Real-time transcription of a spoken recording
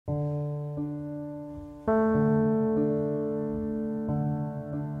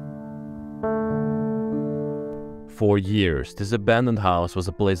For years, this abandoned house was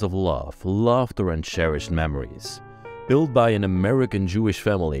a place of love, laughter and cherished memories. Built by an American Jewish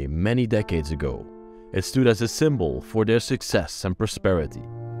family many decades ago, it stood as a symbol for their success and prosperity.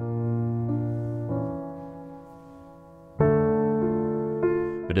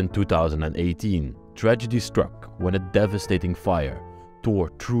 But in 2018, tragedy struck when a devastating fire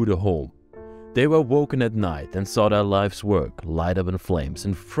tore through the home. They were woken at night and saw their life's work light up in flames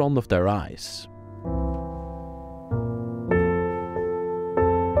in front of their eyes.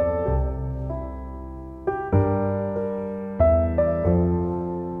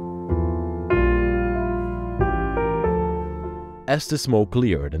 As the smoke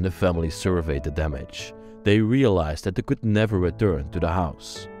cleared and the family surveyed the damage, they realized that they could never return to the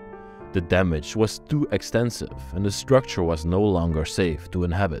house. The damage was too extensive and the structure was no longer safe to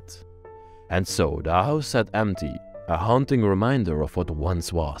inhabit. And so the house sat empty, a haunting reminder of what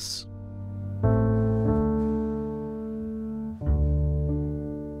once was.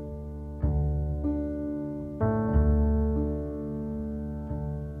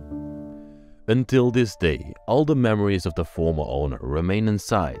 Until this day, all the memories of the former owner remain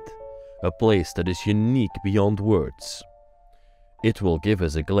inside, a place that is unique beyond words. It will give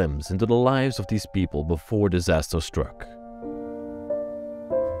us a glimpse into the lives of these people before disaster struck.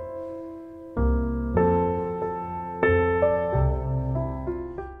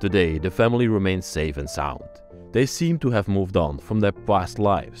 Today, the family remains safe and sound. They seem to have moved on from their past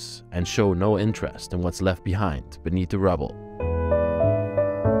lives and show no interest in what's left behind beneath the rubble.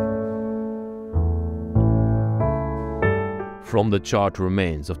 From the charred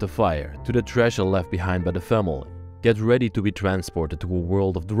remains of the fire to the treasure left behind by the family, get ready to be transported to a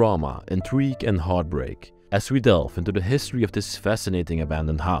world of drama, intrigue and heartbreak as we delve into the history of this fascinating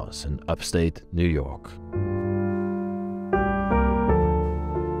abandoned house in upstate New York.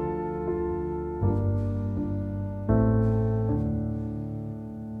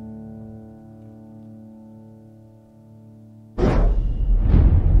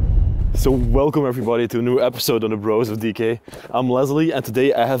 So welcome everybody to a new episode on the Bros of Decay. I'm Leslie and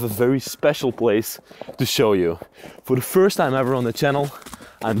today I have a very special place to show you. For the first time ever on the channel,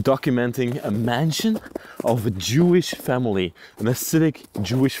 I'm documenting a mansion of a Jewish family, an Hasidic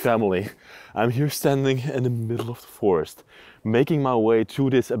Jewish family. I'm here standing in the middle of the forest, making my way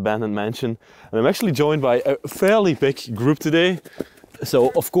through this abandoned mansion. And I'm actually joined by a fairly big group today.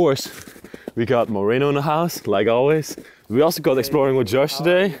 So of course, we got Moreno in the house, like always. We also got exploring with Josh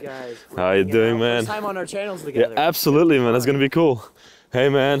today. How you doing, man? First time on our channels together. Yeah, absolutely, man. That's gonna be cool. Hey,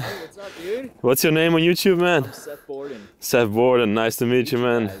 man. Hey, what's up, dude? What's your name on YouTube, man? I'm Seth Borden. Seth Borden. Nice to meet you,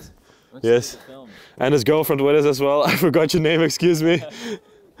 man. Yes. And his girlfriend with us as well. I forgot your name. Excuse me.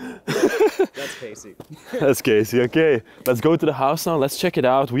 That's Casey. That's Casey. Okay, let's go to the house now. Let's check it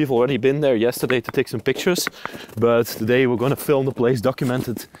out. We've already been there yesterday to take some pictures, but today we're gonna film the place, document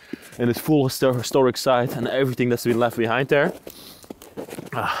it in its full historic site and everything that's been left behind there.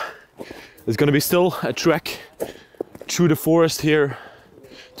 It's gonna be still a trek through the forest here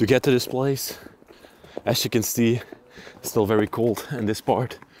to get to this place. As you can see, it's still very cold in this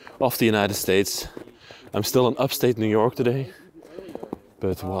part of the United States. I'm still in upstate New York today,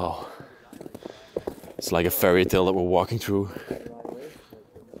 but wow, it's like a fairy tale that we're walking through.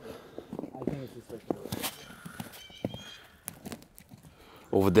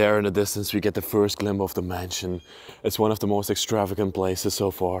 Over there in the distance we get the first glimpse of the mansion. It's one of the most extravagant places so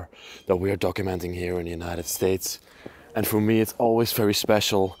far that we are documenting here in the United States. And for me it's always very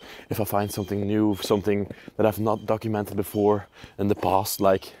special if I find something new, something that I've not documented before in the past,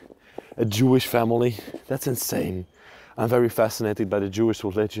 like a Jewish family. That's insane. I'm very fascinated by the Jewish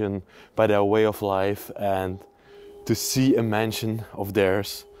religion, by their way of life, and to see a mansion of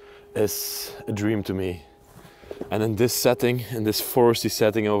theirs is a dream to me. And in this setting, in this foresty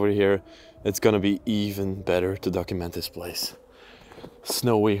setting over here, it's gonna be even better to document this place.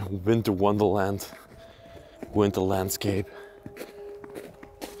 Snowy winter wonderland, winter landscape.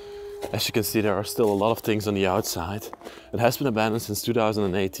 As you can see, there are still a lot of things on the outside. It has been abandoned since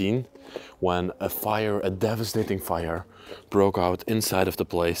 2018 when a fire, a devastating fire, broke out inside of the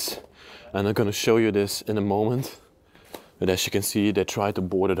place. And I'm gonna show you this in a moment. But as you can see, they tried to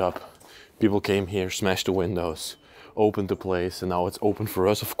board it up. People came here, smashed the windows, opened the place, and now it's open for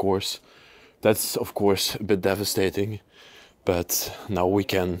us, of course. That's, of course, a bit devastating, but now we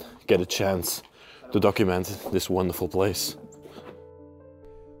can get a chance to document this wonderful place.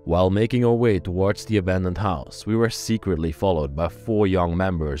 While making our way towards the abandoned house, we were secretly followed by 4 young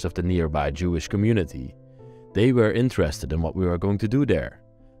members of the nearby Jewish community. They were interested in what we were going to do there.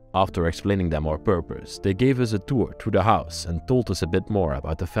 After explaining them our purpose, they gave us a tour through the house and told us a bit more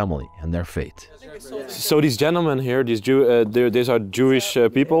about the family and their fate. So these gentlemen here, these are Jewish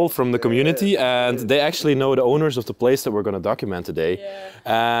people from the community, and they actually know the owners of the place that we're going to document today.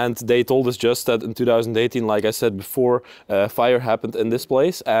 And they told us just that in 2018, like I said before, fire happened in this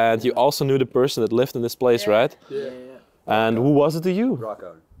place, and you also knew the person that lived in this place, right? And who was it to you?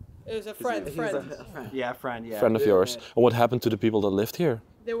 Rocco. It was a friend. Yeah, friend. Yeah. Friend of yours. And what happened to the people that lived here?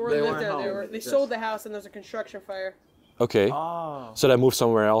 They weren't there. They sold the house and there's a construction fire. Okay. So they moved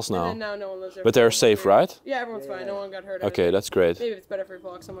somewhere else now. And now no one lives there. But they're safe, right? Yeah, everyone's fine. No one got hurt. Okay, that's great. Maybe it's better for your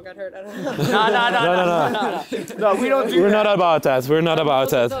vlog. Someone got hurt. I don't know. No, we don't do We're not about that. We're not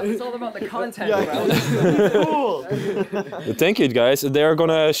about that. It's all about the content, Cool. Thank you, guys. They're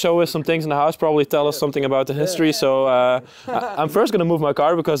gonna show us some things in the house, probably tell us something about the history. So I'm first gonna move my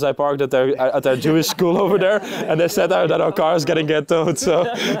car because I parked at their Jewish school over there, and they said that our car is getting towed. So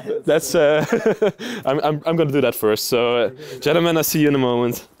that's I'm gonna do that first. So gentlemen, I'll see you in a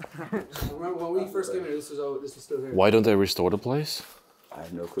moment. When we first came here, this was still here. Why don't they restore the place? I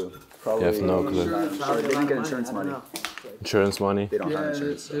have no clue. Probably. You have no clue. They didn't get insurance money. Insurance money? They don't have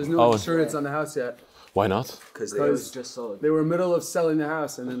insurance. There's no insurance on the house yet. Why not? Because they just sold. They were in the middle of selling the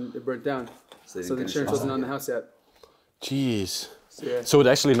house and then it burnt down. So the insurance wasn't on the house yet. Jeez. Yeah. So it's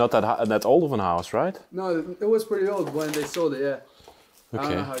actually not that old of a house, right? No, it was pretty old when they sold it, yeah. I don't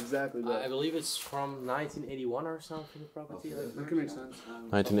Okay. know how exactly, but I believe it's from 1981 or something, the property. that can make sense.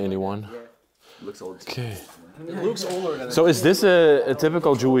 1981. Looks old. Okay. It looks older than So is this a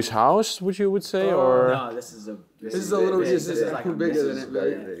typical Jewish house, would you say, or? No, this is a. This is a little bit bigger than it,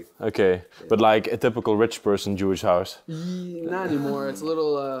 Very but big. Okay, but like a typical rich person Jewish house. not anymore. It's a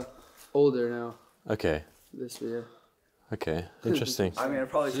little older now. Okay. This year. Okay. Interesting. I mean, I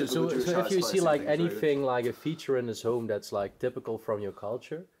probably So, so if you see like anything like a feature in this home that's like typical from your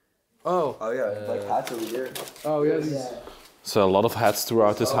culture. Oh. Oh yeah, like hats over here. Oh yeah. So a lot of hats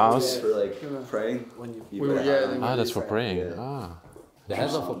throughout this house. For like praying. When you That's for praying. Ah. The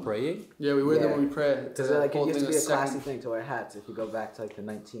hats are for praying. Yeah, we wear them when we pray. Because like it used to be a classy thing to wear hats. If you go back to like the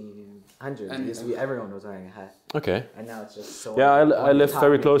 1900s, it used to be everyone was wearing a hat, Okay. and now it's just so. Yeah, I live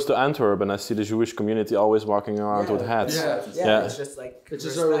very close to Antwerp, and I see the Jewish community always walking around with hats. Yeah. It's just like It's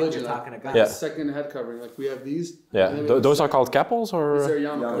just our religion. You're talking to God. Yeah. Second head covering. Like we have these. Yeah. and then we have Those are second- called kapels These are or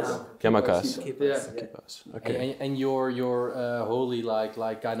yarmulkes. yarmulkes? Yeah. Okay. And your holy like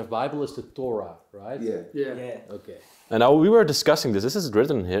kind of Bible is the Torah, right? Yeah. Yeah. Okay. And now we were discussing this. This is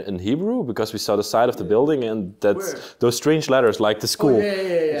written here in Hebrew because we saw the side of the building, and that's Where? those strange letters like the school.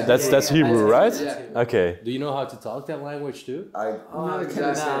 Yeah. That's Hebrew, right? Yeah. Okay. Do you know how to talk that language too? Not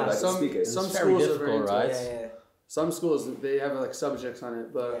exactly. I can speak it. Some It's very schools are difficult, into it. right? Some schools they have like subjects on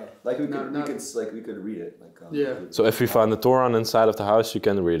it, but Like we No, could we could read it. Like Yeah. So if we find the Torah on the inside of the house, you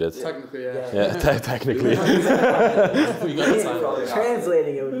can read it. technically, yeah. Yeah, technically. We got the time.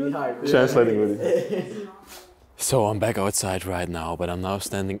 Translating it would be hard. Translating with it. So I'm back outside right now, but I'm now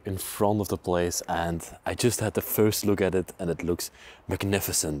standing in front of the place, and I just had the first look at it, and it looks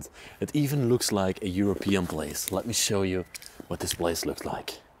magnificent. It even looks like a European place. Let me show you what this place looks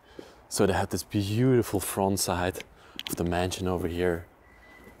like. So they had this beautiful front side of the mansion over here.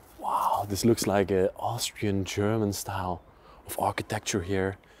 Wow, this looks like an Austrian German style of architecture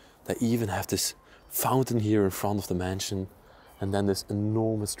here. They even have this fountain here in front of the mansion, and then this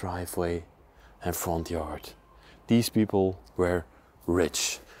enormous driveway and front yard. These people were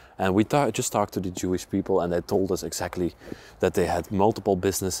rich, and we just talked to the Jewish people, and they told us exactly that they had multiple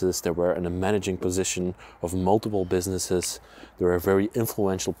businesses. They were in a managing position of multiple businesses. They were very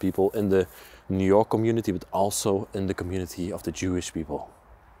influential people in the New York community, but also in the community of the Jewish people.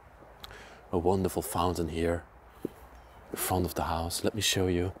 A wonderful fountain here in front of the house. Let me show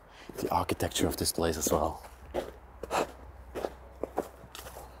you the architecture of this place as well.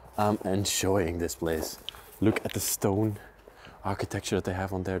 I'm enjoying this place. Look at the stone architecture that they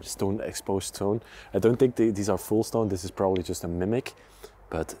have on there, the stone, exposed stone. I don't think these are full stone, this is probably just a mimic,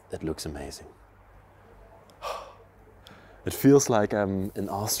 but it looks amazing. It feels like I'm in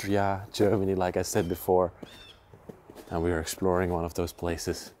Austria, Germany, like I said before, and we are exploring one of those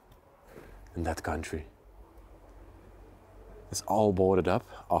places in that country. It's all boarded up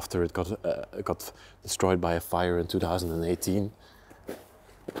after it got destroyed by a fire in 2018.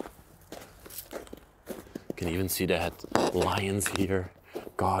 You can even see they had lions here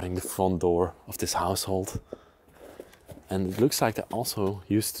guarding the front door of this household. And it looks like they also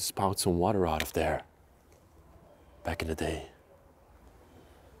used to spout some water out of there back in the day.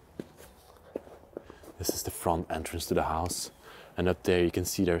 This is the front entrance to the house. And up there you can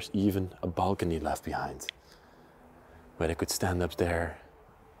see there's even a balcony left behind, where they could stand up there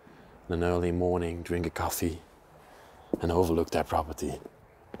in an early morning, drink a coffee, and overlook their property.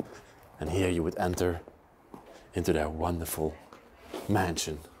 And here you would enter into their wonderful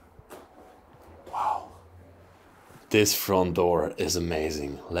mansion. Wow. This front door is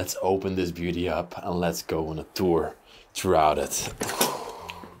amazing. Let's open this beauty up and let's go on a tour throughout it.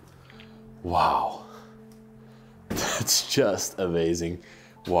 Wow. That's just amazing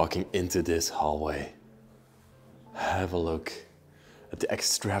walking into this hallway. Have a look at the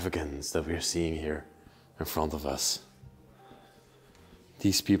extravagance that we're seeing here in front of us.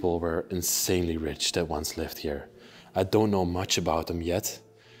 These people were insanely rich that once lived here. I don't know much about them yet,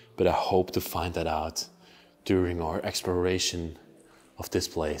 but I hope to find that out during our exploration of this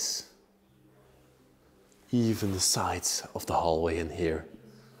place. Even the sides of the hallway in here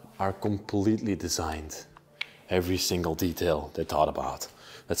are completely designed. Every single detail they thought about.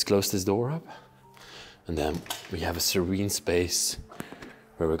 Let's close this door up. And then we have a serene space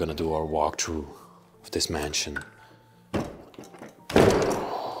where we're gonna do our walkthrough of this mansion.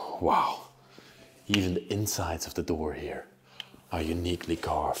 Wow, even the insides of the door here are uniquely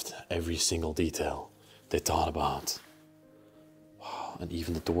carved. Every single detail they thought about. Wow, and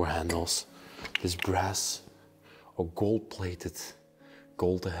even the door handles, this brass or gold-plated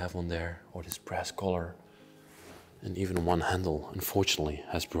gold they have on there, or this brass collar. And even one handle, unfortunately,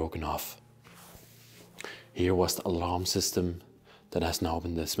 has broken off. Here was the alarm system that has now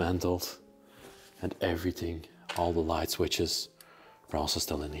been dismantled. And everything, all the light switches, are also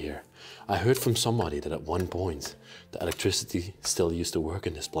still in here. I heard from somebody that at one point, the electricity still used to work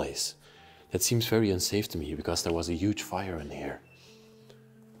in this place. That seems very unsafe to me because there was a huge fire in here.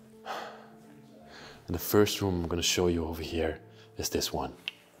 And the first room I'm going to show you over here is this one.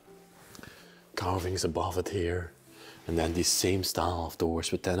 Carvings above it here. And then the same style of doors,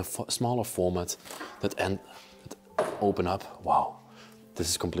 but then a smaller format that open up. Wow, this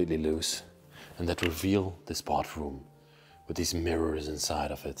is completely loose. And that reveal this bathroom with these mirrors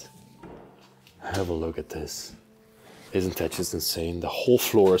inside of it. Have a look at this. Isn't that just insane? The whole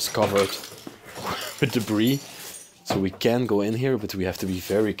floor is covered with debris. So we can go in here, but we have to be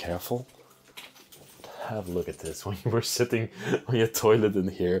very careful. Have a look at this. When you were sitting on your toilet in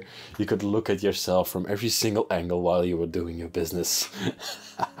here, you could look at yourself from every single angle while you were doing your business.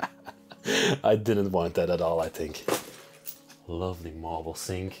 I didn't want that at all, I think. Lovely marble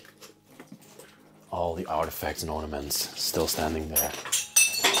sink. All the artifacts and ornaments still standing there.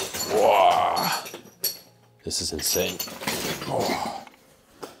 Wow! This is insane. Oh.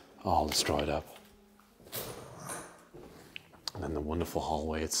 All destroyed up. And then the wonderful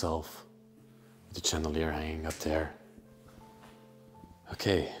hallway itself. The chandelier hanging up there.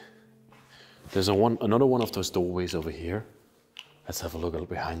 Okay, there's another one of those doorways over here. Let's have a look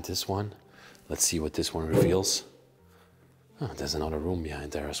behind this one. Let's see what this one reveals. Oh, there's another room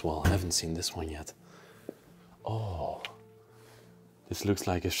behind there as well. I haven't seen this one yet. Oh, this looks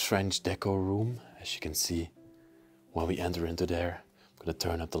like a French deco room, as you can see. When we enter into there, I'm gonna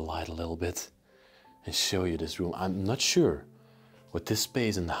turn up the light a little bit and show you this room. I'm not sure what this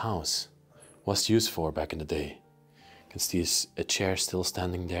space in the house was used for back in the day. You can see a chair still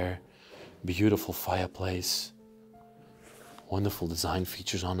standing there, beautiful fireplace, wonderful design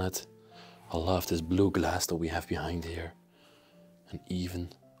features on it. I love this blue glass that we have behind here, and even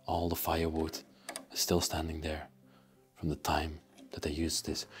all the firewood is still standing there from the time that they used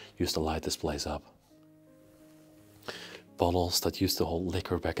to light this place up. Bottles that used to hold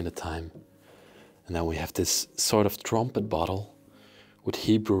liquor back in the time, and then we have this sort of trumpet bottle with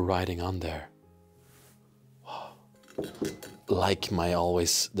Hebrew writing on there. Like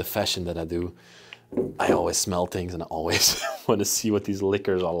the fashion that I do, I always smell things and I always want to see what these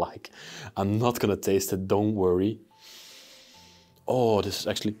liquors are like. I'm not gonna taste it, don't worry. Oh, this is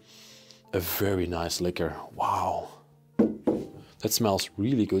actually a very nice liquor. Wow. That smells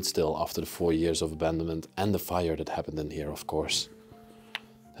really good still after the 4 years of abandonment and the fire that happened in here, of course.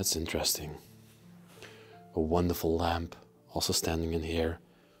 That's interesting. A wonderful lamp also standing in here.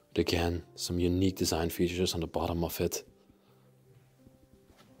 But again, some unique design features on the bottom of it.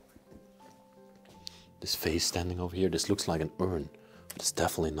 This vase standing over here, this looks like an urn, but it's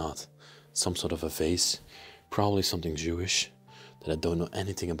definitely not. Some sort of a vase, probably something Jewish that I don't know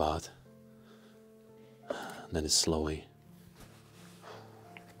anything about. And then it's slowly.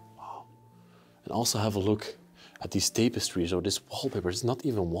 Wow. And also have a look at these tapestries or this wallpaper. It's not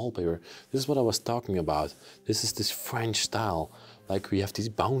even wallpaper. This is what I was talking about. This is this French style. Like we have these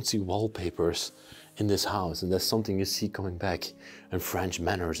bouncy wallpapers in this house, and that's something you see coming back in French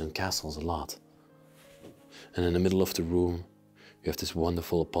manors and castles a lot. And in the middle of the room, you have this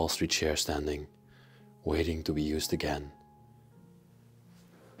wonderful upholstery chair standing, waiting to be used again.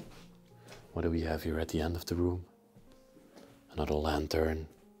 What do we have here at the end of the room? Another lantern.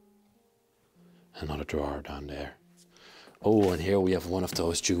 Another drawer down there. Oh, and here we have one of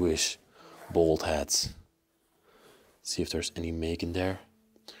those Jewish bald heads. See if there's any make in there.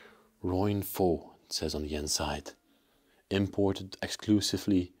 Roin Faux, it says on the inside. Imported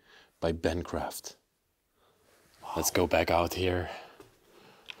exclusively by Bencraft. Let's go back out here.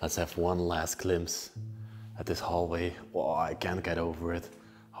 Let's have one last glimpse at this hallway. Oh, I can't get over it.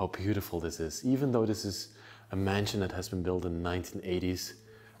 How beautiful this is. Even though this is a mansion that has been built in the 1980s,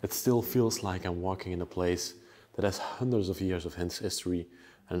 it still feels like I'm walking in a place that has hundreds of years of history,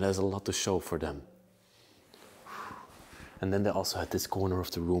 and it has a lot to show for them. And then they also had this corner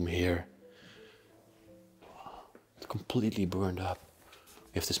of the room here. It's completely burned up.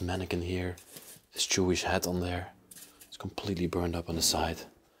 We have this mannequin here, this Jewish hat on there. It's completely burned up on the side.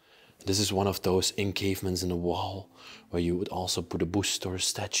 This is one of those encavements in the wall where you would also put a bust or a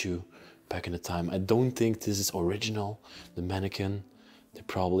statue back in the time. I don't think this is original, the mannequin. They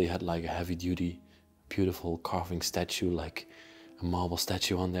probably had like a heavy duty, beautiful carving statue, like a marble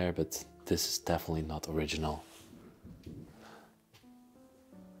statue on there, but this is definitely not original.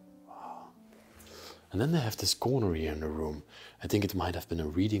 Wow. And then they have this corner here in the room. I think it might have been a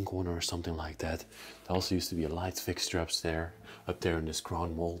reading corner or something like that. There also used to be a light fixture up there in this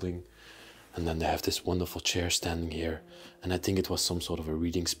crown molding. And then they have this wonderful chair standing here. And I think it was some sort of a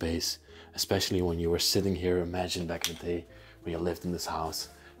reading space, especially when you were sitting here. Imagine back in the day when you lived in this house,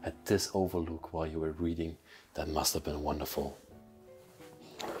 had this overlook while you were reading. That must have been wonderful.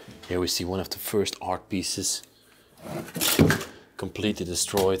 Here we see one of the first art pieces completely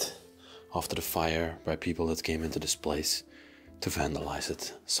destroyed after the fire by people that came into this place to vandalize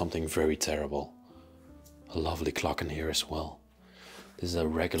it. Something very terrible. A lovely clock in here as well. This is a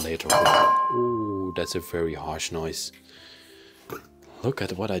regulator. Oh, that's a very harsh noise. Look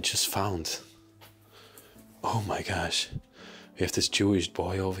at what I just found. Oh my gosh. We have this Jewish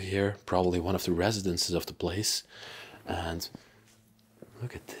boy over here, probably one of the residences of the place. And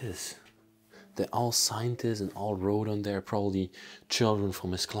look at this. They all signed this and all wrote on there, probably children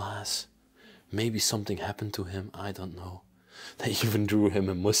from his class. Maybe something happened to him, I don't know. They even drew him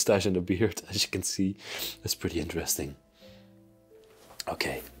a mustache and a beard, as you can see. That's pretty interesting.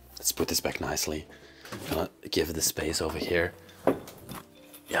 Okay, let's put this back nicely. I'm gonna give it the space over here,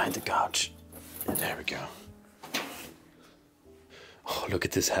 behind the couch. And there we go. Oh, look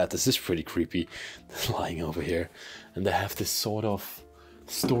at this hat. This is pretty creepy. Lying over here. And they have this sort of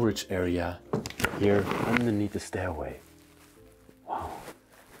storage area here underneath the stairway. Wow.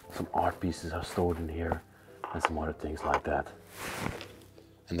 Some art pieces are stored in here and some other things like that.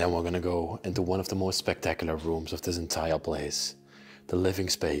 And then we're gonna go into one of the most spectacular rooms of this entire place. The living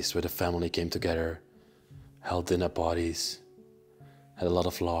space where the family came together, held dinner parties, had a lot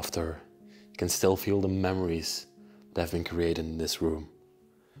of laughter. You can still feel the memories that have been created in this room.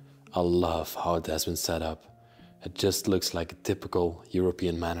 I love how it has been set up. It just looks like a typical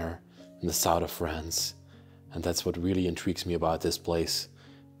European manor in the south of France. And that's what really intrigues me about this place.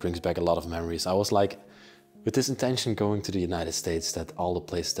 It brings back a lot of memories. I was like, with this intention going to the United States, that all the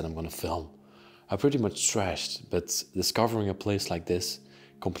places that I'm gonna film are pretty much trashed, but discovering a place like this,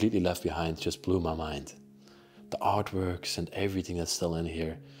 completely left behind, just blew my mind. The artworks and everything that's still in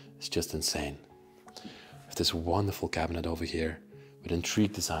here is just insane. With this wonderful cabinet over here with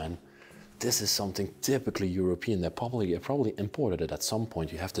intrigue design. This is something typically European. They probably imported it at some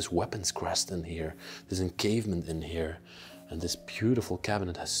point. You have this weapons crest in here, this encavement in here, and this beautiful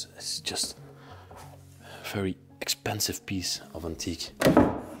cabinet is just a very expensive piece of antique.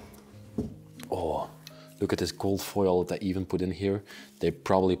 Oh, look at this gold foil that they even put in here. They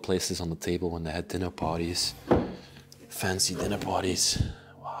probably placed this on the table when they had dinner parties, fancy dinner parties.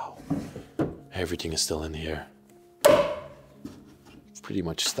 Wow, everything is still in here. Pretty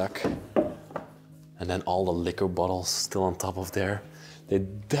much stuck. And then all the liquor bottles still on top of there. They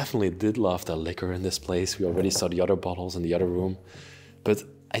definitely did love their liquor in this place. We already saw the other bottles in the other room. But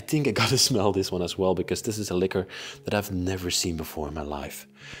I think I gotta smell this one as well, because this is a liquor that I've never seen before in my life.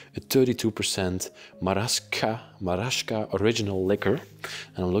 A 32% Marashka original liquor.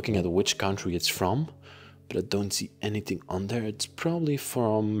 And I'm looking at which country it's from, but I don't see anything on there. It's probably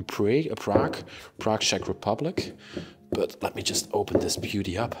from Prague, Czech Republic. But let me just open this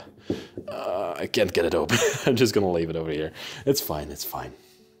beauty up. I can't get it open. I'm just gonna leave it over here. It's fine, it's fine.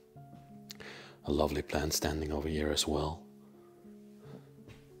 A lovely plant standing over here as well.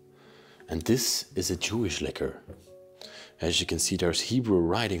 And this is a Jewish liquor. As you can see, there's Hebrew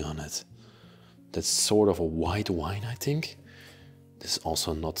writing on it. That's sort of a white wine, I think. This is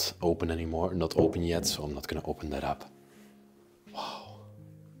also not open anymore, not open yet, so I'm not gonna open that up. Wow.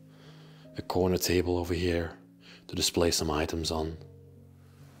 a corner table over here to display some items on,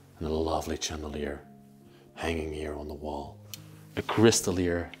 and a lovely chandelier hanging here on the wall. A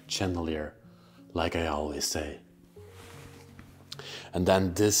crystallier chandelier, like I always say. And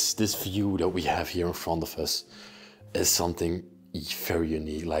then this view that we have here in front of us is something very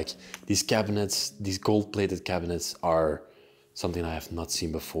unique. Like these cabinets, these gold-plated cabinets are something I have not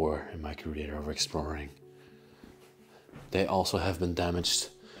seen before in my career of exploring. They also have been damaged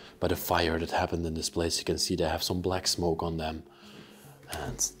by the fire that happened in this place. You can see they have some black smoke on them,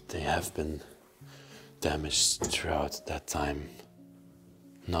 and they have been damaged throughout that time.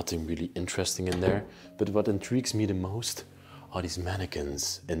 Nothing really interesting in there, but what intrigues me the most are these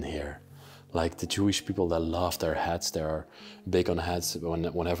mannequins in here. Like the Jewish people that love their hats. They are big on hats.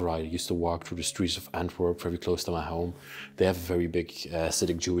 Whenever I used to walk through the streets of Antwerp, very close to my home, they have a very big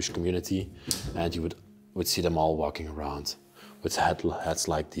Hasidic Jewish community, and you would see them all walking around with hats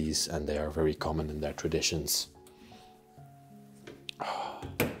like these, and they are very common in their traditions. Oh,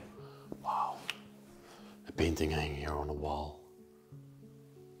 wow. A painting hanging here on the wall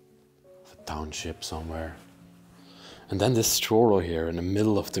of a township somewhere. And then this stroller here in the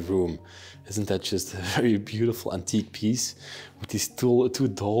middle of the room. Isn't that just a very beautiful antique piece with these two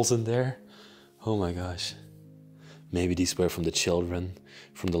dolls in there? Oh my gosh. Maybe these were from the children,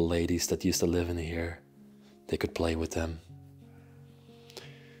 from the ladies that used to live in here. They could play with them.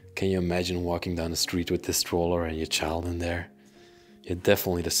 Can you imagine walking down the street with this stroller and your child in there? You're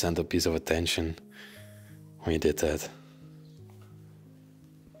definitely the centerpiece of attention when you did that.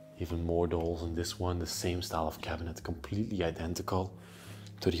 Even more dolls in this one, the same style of cabinet, completely identical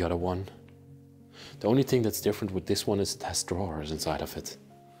to the other one. The only thing that's different with this one is it has drawers inside of it.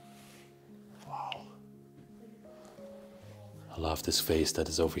 Wow. I love this vase that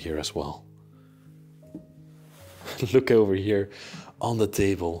is over here as well. Look over here on the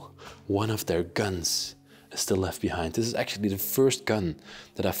table. One of their guns is still left behind. This is actually the first gun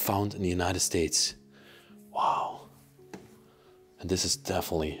that I found in the United States. Wow. And this is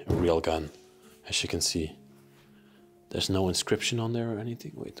definitely a real gun, as you can see. There's no inscription on there or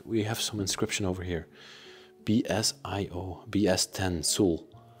anything. Wait, we have some inscription over here. BSIO, BS-10 Sul.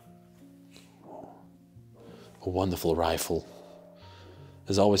 A wonderful rifle.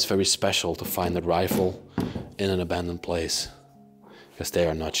 It's always very special to find a rifle in an abandoned place, because they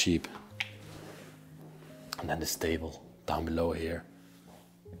are not cheap. And then this table down below here.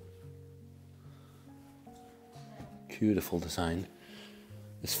 Beautiful design.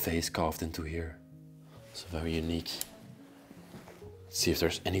 This face carved into here. It's very unique. Let's see if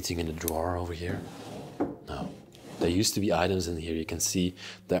there's anything in the drawer over here. No. There used to be items in here. You can see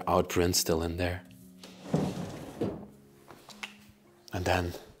their outprint still in there. And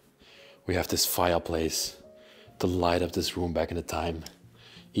then we have this fireplace to light up this room back in the time.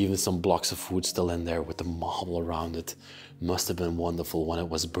 Even some blocks of wood still in there with the marble around it. Must have been wonderful when it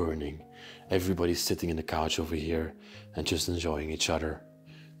was burning. Everybody's sitting in the couch over here and just enjoying each other,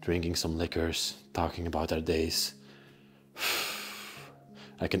 drinking some liquors, talking about their days.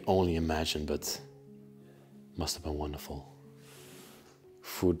 I can only imagine, but must have been wonderful.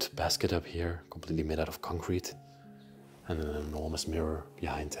 Food basket up here, completely made out of concrete, and an enormous mirror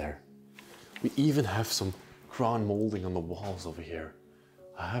behind there. We even have some crown molding on the walls over here.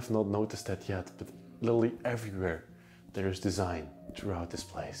 I have not noticed that yet, but literally everywhere there is design throughout this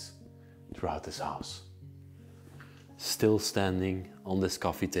place, throughout this house. Still standing on this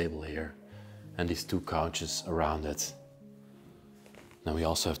coffee table here, and these two couches around it. Now we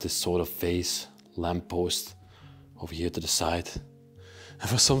also have this sort of vase lamppost over here to the side. And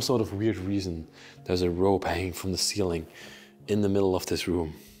for some sort of weird reason, there's a rope hanging from the ceiling in the middle of this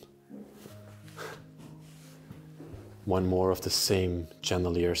room. One more of the same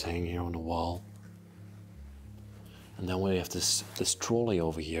chandeliers hanging here on the wall. And then we have this trolley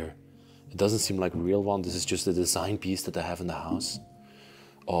over here. It doesn't seem like a real one. This is just a design piece that I have in the house.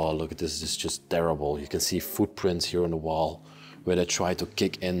 Oh, look at this. This is just terrible. You can see footprints here on the wall where they try to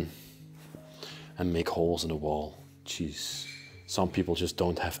kick in and make holes in the wall. Jeez. Some people just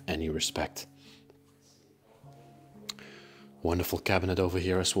don't have any respect. Wonderful cabinet over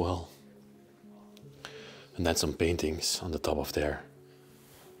here as well. And then some paintings on the top of there.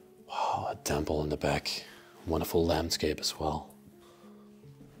 Wow, a temple in the back. Wonderful landscape as well.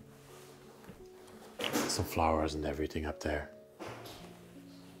 Some flowers and everything up there.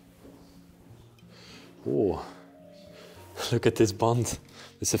 Oh, look at this bond.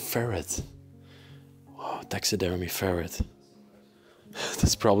 It's a ferret. Wow, taxidermy ferret.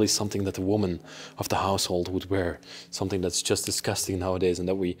 That's probably something that the woman of the household would wear. Something that's just disgusting nowadays, and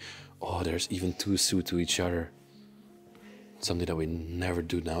that we... Oh, there's even two suited to each other. something that we never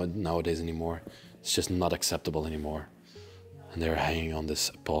do nowadays anymore. It's just not acceptable anymore. And they're hanging on this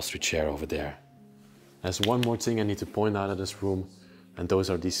upholstery chair over there. There's one more thing I need to point out in this room, and those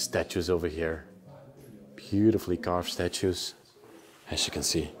are these statues over here. Beautifully carved statues, as you can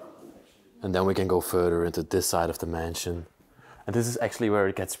see. And then we can go further into this side of the mansion. And this is actually where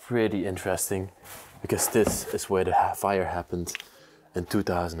it gets pretty interesting, because this is where the fire happened in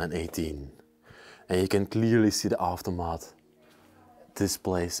 2018. And you can clearly see the aftermath. This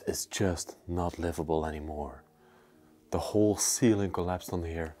place is just not livable anymore. The whole ceiling collapsed on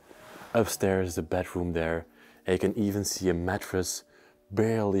here. Upstairs is the bedroom there, and you can even see a mattress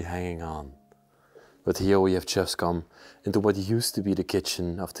barely hanging on. But here we have just come into what used to be the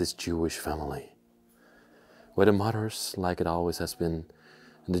kitchen of this Jewish family, where the mothers, like it always has been,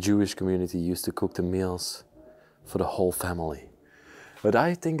 in the Jewish community used to cook the meals for the whole family. What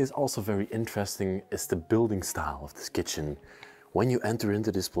I think is also very interesting is the building style of this kitchen. When you enter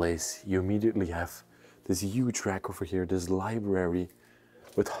into this place, you immediately have this huge rack over here, this library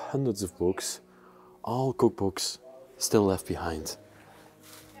with hundreds of books, all cookbooks still left behind.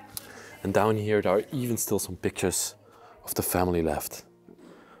 And down here there are even still some pictures of the family left.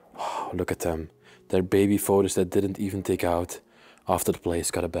 Oh, look at them. They're baby photos that didn't even take out after the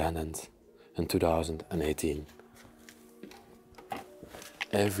place got abandoned in 2018.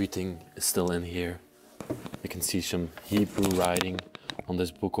 Everything is still in here. You can see some Hebrew writing on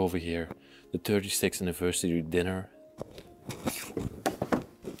this book over here. The 36th anniversary dinner.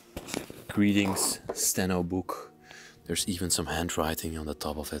 Greetings, steno book. There's even some handwriting on the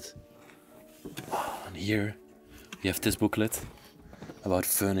top of it. And here we have this booklet about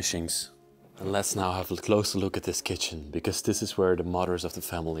furnishings. And let's now have a closer look at this kitchen, because this is where the mothers of the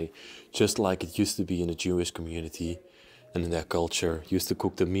family, just like it used to be in the Jewish community and in their culture, used to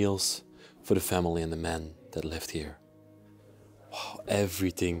cook the meals for the family and the men that lived here. Wow,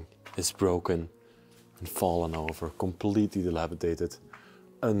 everything is broken and fallen over, completely dilapidated,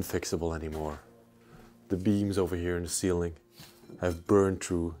 unfixable anymore. The beams over here in the ceiling have burned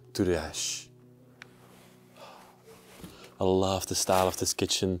through to the ash. I love the style of this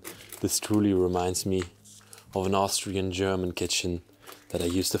kitchen. This truly reminds me of an Austrian-German kitchen that I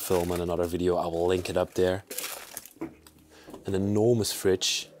used to film in another video. I will link it up there. An enormous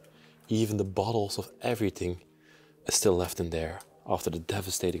fridge. Even the bottles of everything is still left in there after the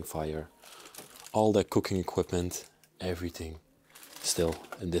devastating fire. All that cooking equipment, everything still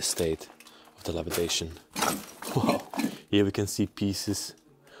in this state of dilapidation. Wow. Here we can see pieces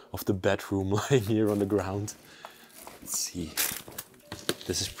of the bedroom lying here on the ground. Let's see.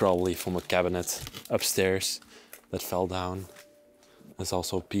 This is probably from a cabinet upstairs that fell down. There's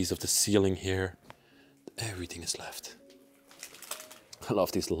also a piece of the ceiling here. Everything is left. I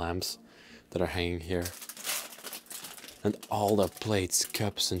love these lamps that are hanging here. And all the plates,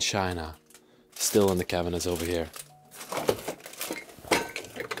 cups and china still in the cabinets over here.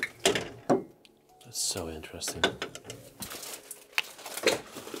 That's so interesting.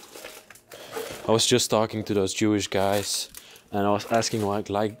 I was just talking to those Jewish guys and I was asking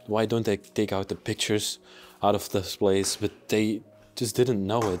why don't they take out the pictures out of this place, but they just didn't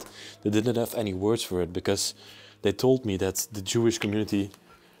know it. They didn't have any words for it, because they told me that the Jewish community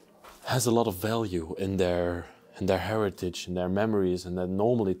has a lot of value in their heritage, in their memories, and that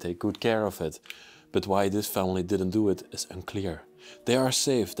normally take good care of it. But why this family didn't do it is unclear. They are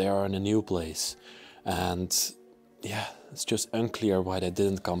safe, they are in a new place. And yeah, it's just unclear why they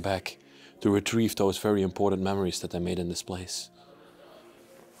didn't come back to retrieve those very important memories that they made in this place.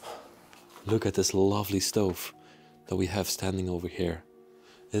 Look at this lovely stove that we have standing over here.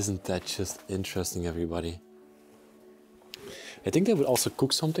 Isn't that just interesting, everybody? I think they would also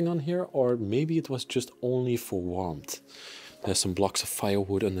cook something on here, or maybe it was just only for warmth. There's some blocks of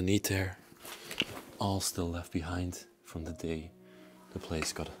firewood underneath there, all still left behind from the day the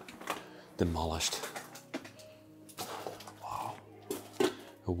place got demolished. Wow.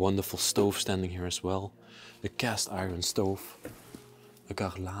 A wonderful stove standing here as well. A cast iron stove. A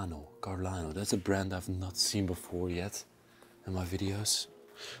Garlano, that's a brand I've not seen before yet in my videos.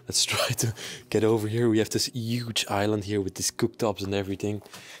 Let's try to get over here. We have this huge island here with these cooktops and everything.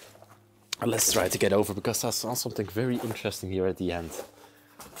 Let's try to get over, because I saw something very interesting here at the end.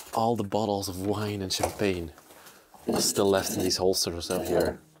 All the bottles of wine and champagne are still left in these holsters out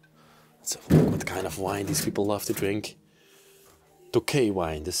here. Let's have a look what kind of wine these people love to drink. Decay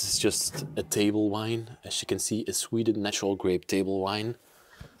wine. This is just a table wine. As you can see, a Sweden natural grape table wine.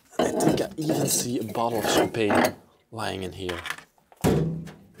 And I think I even see a bottle of champagne lying in here.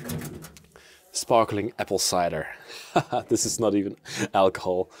 Sparkling apple cider. This is not even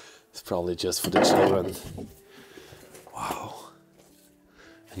alcohol. It's probably just for the children. Wow.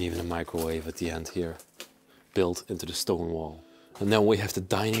 And even a microwave at the end here, built into the stone wall. And then we have the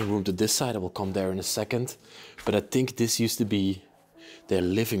dining room to this side. I will come there in a second. But I think this used to be their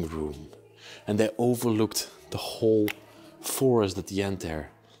living room. And they overlooked the whole forest at the end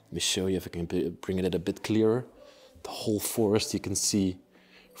there. Let me show you if I can bring it a bit clearer. The whole forest you can see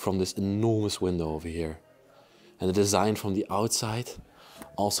from this enormous window over here. And the design from the outside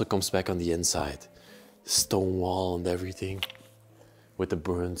also comes back on the inside. The stone wall and everything, with the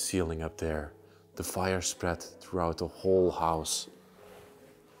burned ceiling up there. The fire spread throughout the whole house.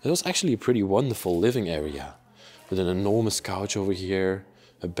 It was actually a pretty wonderful living area, with an enormous couch over here,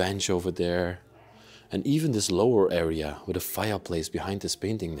 a bench over there, and even this lower area with a fireplace behind this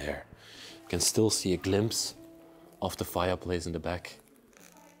painting there. You can still see a glimpse of the fireplace in the back.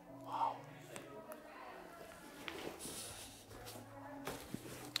 Wow.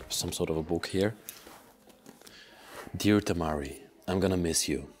 Some sort of a book here. Dear Tamari, I'm gonna miss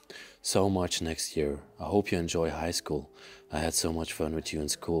you so much next year. I hope you enjoy high school. I had so much fun with you in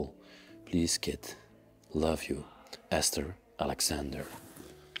school. Please, kid. Love you. Esther Alexander.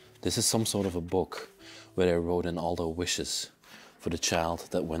 This is some sort of a book where they wrote in all their wishes for the child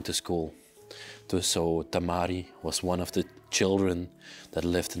that went to school. So Tamari was one of the children that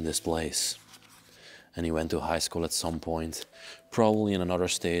lived in this place. And he went to high school at some point, probably in another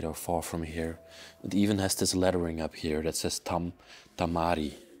state or far from here. It even has this lettering up here that says Tamari.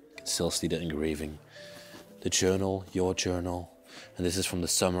 You can still see the engraving. The journal, your journal, and this is from the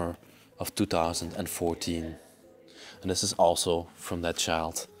summer of 2014. And this is also from that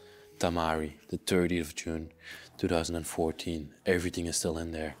child, Tamari, the 30th of June, 2014. Everything is still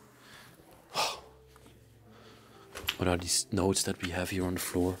in there. What are these notes that we have here on the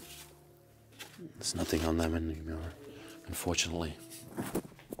floor? There's nothing on them anymore, unfortunately.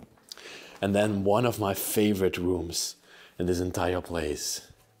 And then one of my favorite rooms in this entire place,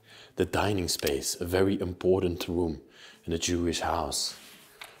 the dining space, a very important room in a Jewish house.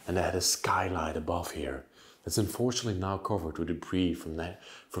 And they had a skylight above here that's unfortunately now covered with debris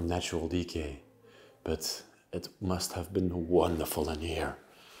from natural decay. But it must have been wonderful in here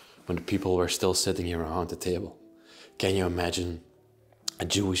when the people were still sitting here around the table. Can you imagine a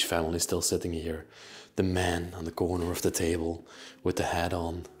Jewish family still sitting here? The man on the corner of the table with the hat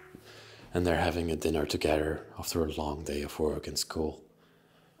on, and they're having a dinner together after a long day of work in school.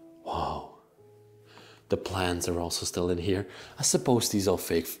 Wow. The plants are also still in here. I suppose these are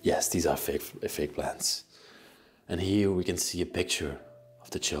fake. Yes, these are fake plants. And here we can see a picture of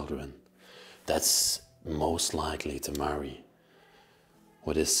the children. That's most likely Tamari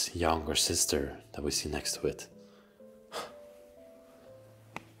with his younger sister that we see next to it.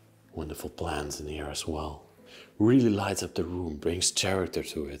 Wonderful plants in here as well. Really lights up the room, brings character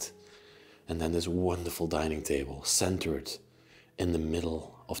to it. And then this wonderful dining table centered in the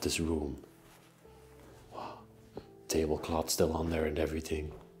middle of this room. Wow. Tablecloth still on there and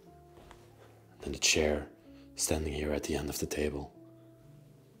everything. And then the chair standing here at the end of the table.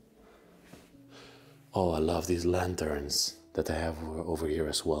 Oh, I love these lanterns that they have over here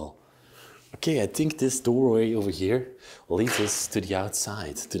as well. Okay, I think this doorway over here leads us to the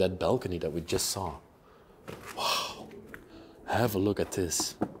outside, to that balcony that we just saw. Wow, have a look at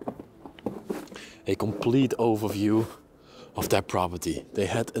this. A complete overview of that property. They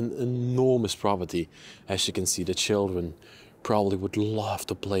had an enormous property. As you can see, the children probably would love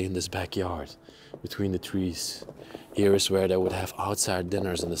to play in this backyard between the trees. Here is where they would have outside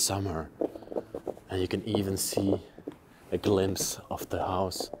dinners in the summer. And you can even see a glimpse of the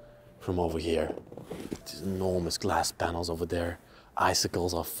house from over here. These enormous glass panels over there.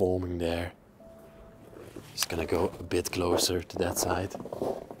 Icicles are forming there. Just gonna go a bit closer to that side.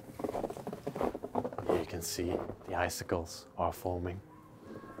 Here you can see the icicles are forming.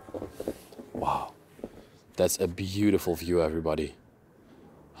 Wow, that's a beautiful view, everybody.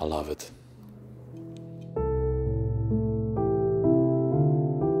 I love it.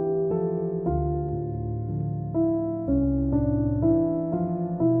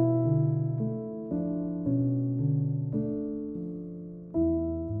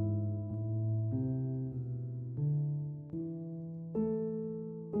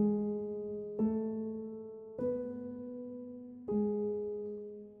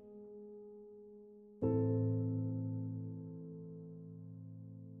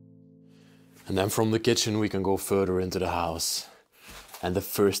 And then from the kitchen we can go further into the house. And the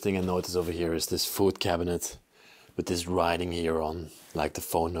first thing I notice over here is this food cabinet with this writing here on, like the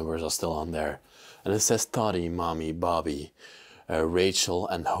phone numbers are still on there. And it says Toddy, Mommy, Bobby, Rachel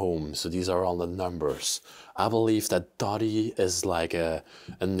and home. So these are all the numbers. I believe that Toddy is like a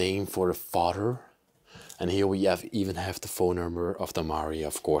name for the father. And here we even have the phone number of the Mari.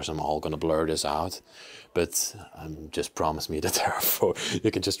 Of course, I'm all gonna blur this out, but just promise me that there are you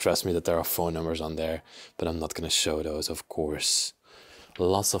can just trust me that there are phone numbers on there, but I'm not gonna show those, of course.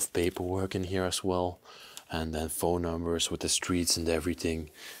 Lots of paperwork in here as well, and then phone numbers with the streets and everything.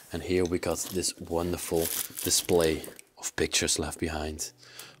 And here we got this wonderful display of pictures left behind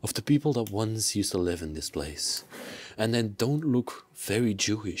of the people that once used to live in this place. And they don't look very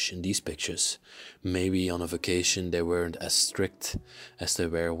Jewish in these pictures. Maybe on a vacation they weren't as strict as they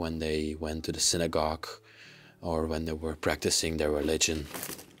were when they went to the synagogue or when they were practicing their religion.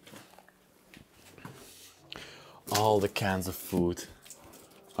 All the cans of food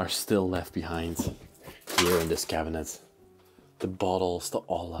are still left behind here in this cabinet. The bottles, the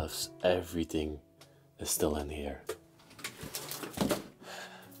olives, everything is still in here.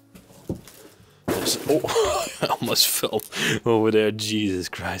 Oh, I almost fell over there, Jesus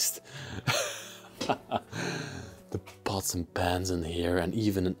Christ. The pots and pans in here, and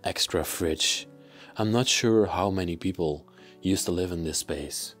even an extra fridge. I'm not sure how many people used to live in this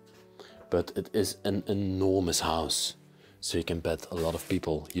space, but it is an enormous house, so you can bet a lot of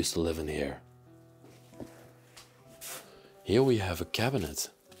people used to live in here. Here we have a cabinet.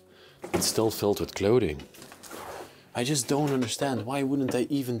 It's still filled with clothing. I just don't understand, why wouldn't they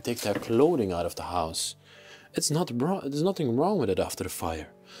even take their clothing out of the house? There's nothing wrong with it after the fire.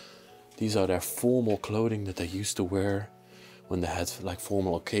 These are their formal clothing that they used to wear when they had like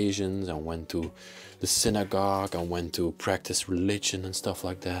formal occasions and went to the synagogue and went to practice religion and stuff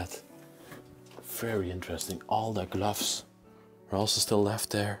like that. Very interesting. All their gloves are also still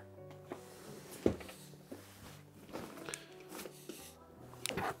left there.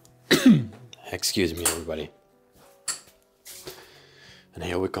 Excuse me, everybody. And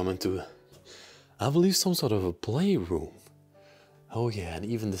here we come into, I believe, some sort of a playroom. Oh yeah, and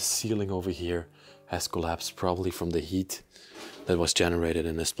even the ceiling over here has collapsed, probably from the heat that was generated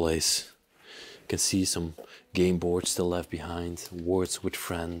in this place. You can see some game boards still left behind, words with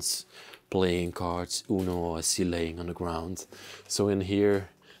friends, playing cards, Uno I see laying on the ground. So in here,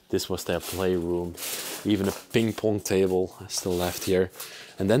 this was their playroom. Even a ping pong table still left here.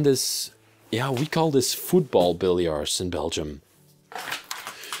 And then this, yeah, we call this football billiards in Belgium,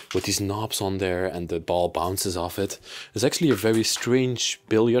 with these knobs on there and the ball bounces off it. It's actually a very strange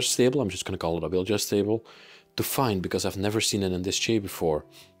billiards table, I'm just gonna call it a billiards table, to find, because I've never seen it in this shape before.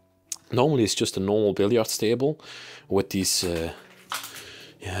 Normally it's just a normal billiards table with these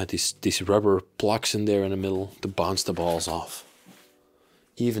these rubber plugs in there in the middle to bounce the balls off.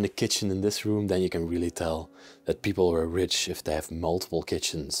 Even the kitchen in this room, then you can really tell that people were rich if they have multiple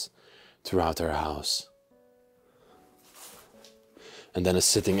kitchens throughout their house. And then a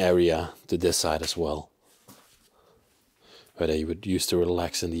sitting area to this side as well, where they would used to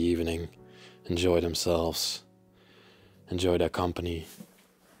relax in the evening, enjoy themselves, enjoy their company.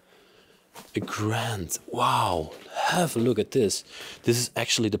 A grand, wow, have a look at this. This is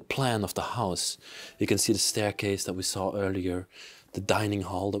actually the plan of the house. You can see the staircase that we saw earlier, the dining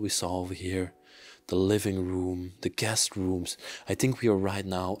hall that we saw over here, the living room, the guest rooms. I think we are right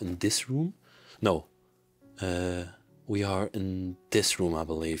now in this room. No, we are in this room, I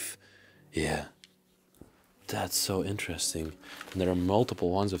believe. Yeah. That's so interesting. And there are multiple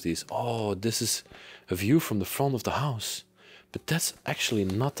ones of these. Oh, this is a view from the front of the house. But that's actually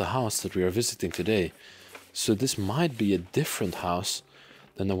not the house that we are visiting today. So this might be a different house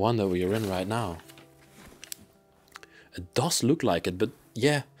than the one that we are in right now. It does look like it, but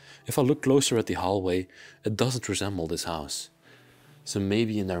yeah, if I look closer at the hallway, it doesn't resemble this house. So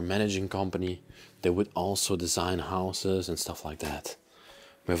maybe in their managing company, they would also design houses and stuff like that.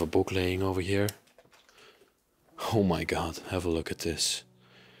 We have a book laying over here. Oh my God, have a look at this.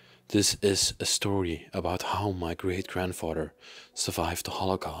 This is a story about how my great-grandfather survived the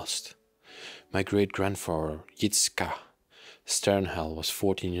Holocaust. My great-grandfather, Yitzka Sternhell, was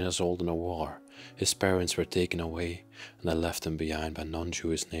 14 years old in the war. His parents were taken away and they left him behind by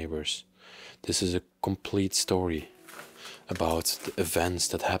non-Jewish neighbors. This is a complete story about the events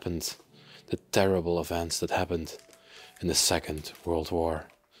that happened, the terrible events that happened in the Second World War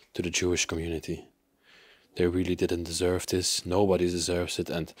to the Jewish community. They really didn't deserve this, nobody deserves it,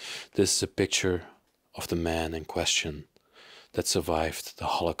 and this is a picture of the man in question that survived the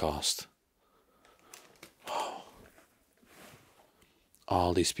Holocaust. Oh.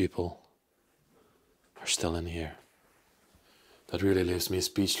 All these people are still in here. That really leaves me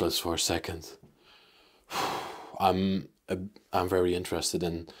speechless for a second. I'm very interested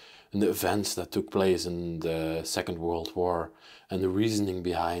in the events that took place in the Second World War and the reasoning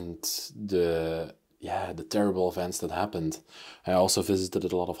behind the yeah, the terrible events that happened. I also visited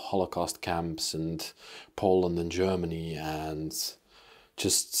a lot of Holocaust camps and Poland and Germany, and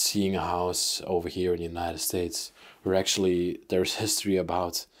just seeing a house over here in the United States where actually there's history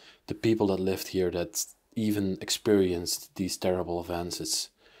about the people that lived here that even experienced these terrible events.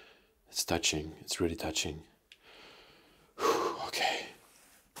 It's touching. It's really touching. Whew, okay.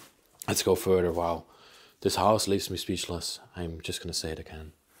 Let's go further. Wow. This house leaves me speechless. I'm just gonna say it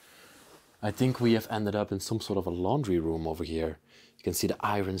again. I think we have ended up in some sort of a laundry room over here. You can see the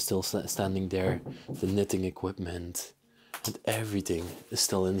iron still standing there, the knitting equipment, and everything is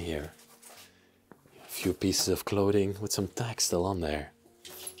still in here. A few pieces of clothing with some tags still on there.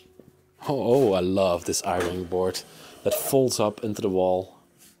 Oh, I love this ironing board that folds up into the wall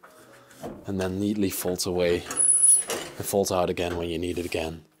and then neatly folds away and folds out again when you need it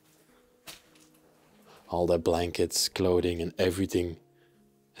again. All the blankets, clothing, and everything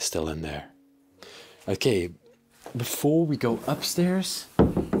is still in there. Okay, before we go upstairs,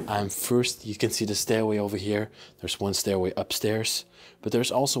 you can see the stairway over here. There's one stairway upstairs, but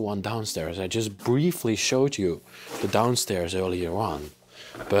there's also one downstairs. I just briefly showed you the downstairs earlier on.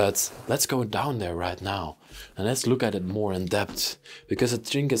 But let's go down there right now and let's look at it more in depth, because I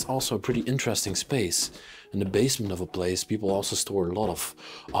think it's also a pretty interesting space. In the basement of a place, people also store a lot of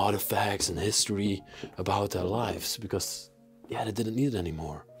artifacts and history about their lives because, yeah, they didn't need it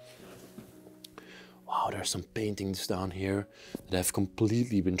anymore. Wow, there's some paintings down here that have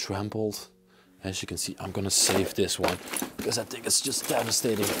completely been trampled. As you can see, I'm gonna save this one because I think it's just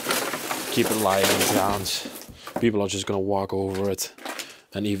devastating. Keep it lying on the ground. People are just gonna walk over it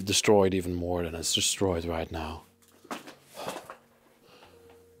and even destroy it even more than it's destroyed right now.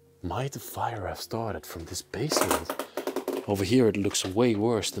 Might the fire have started from this basement? Over here it looks way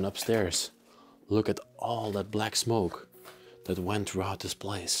worse than upstairs. Look at all that black smoke that went throughout this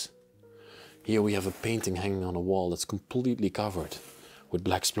place. Here we have a painting hanging on a wall that's completely covered with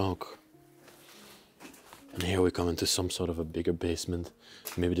black smoke. And here we come into some sort of a bigger basement.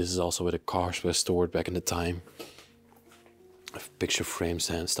 Maybe this is also where the cars were stored back in the time. Picture frames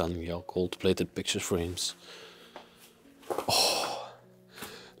standing here, gold-plated picture frames. Oh,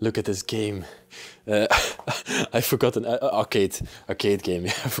 look at this game. I forgot an arcade game. I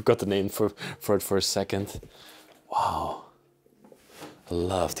forgot the name for it for a second. Wow, I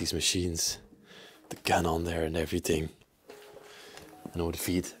love these machines. The gun on there and everything. And I would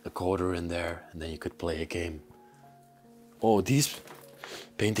feed a quarter in there and then you could play a game. Oh, these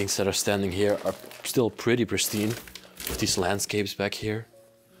paintings that are standing here are still pretty pristine. These landscapes back here,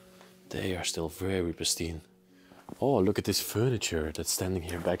 they are still very pristine. Oh, look at this furniture that's standing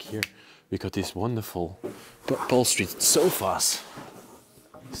here back here. We got these wonderful upholstered sofas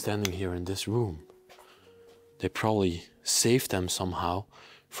standing here in this room. They probably saved them somehow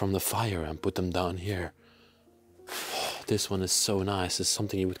from the fire and put them down here. Oh, this one is so nice. It's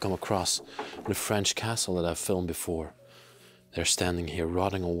something you would come across in a French castle that I've filmed before. They're standing here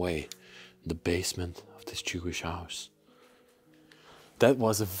rotting away in the basement of this Jewish house. That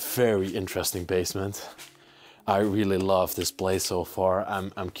was a very interesting basement. I really love this place so far.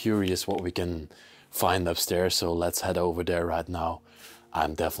 I'm curious what we can find upstairs, so let's head over there right now.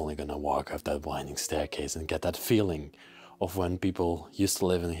 I'm definitely gonna walk up that winding staircase and get that feeling of when people used to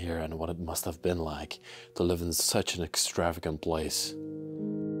live in here and what it must have been like to live in such an extravagant place.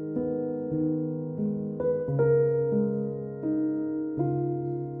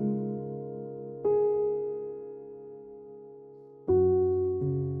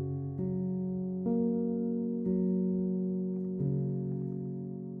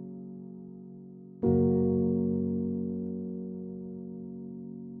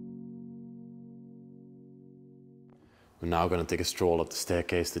 We're now going to take a stroll up the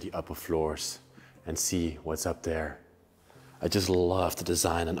staircase to the upper floors and see what's up there. I just love the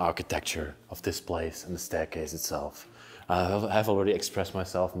design and architecture of this place and the staircase itself. I have already expressed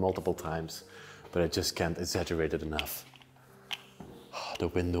myself multiple times, but I just can't exaggerate it enough. The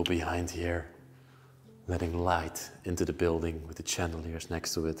window behind here, letting light into the building with the chandeliers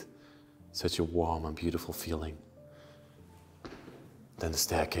next to it. Such a warm and beautiful feeling. Then the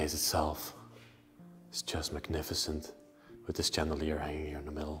staircase itself is just magnificent, with this chandelier hanging here in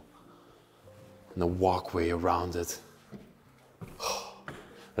the middle. And the walkway around it.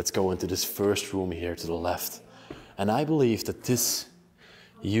 Let's go into this first room here to the left. And I believe that this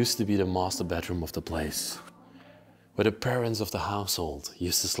used to be the master bedroom of the place, where the parents of the household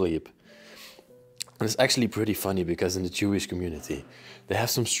used to sleep. And it's actually pretty funny because in the Jewish community, they have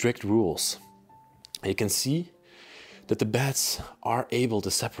some strict rules. And you can see that the beds are able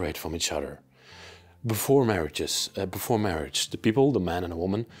to separate from each other. Before marriage, the people, the man and the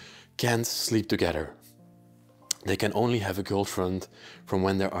woman, can't sleep together. They can only have a girlfriend from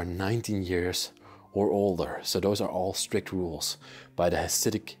when they are 19 years or older. So those are all strict rules by the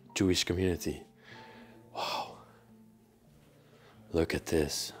Hasidic Jewish community. Wow. Look at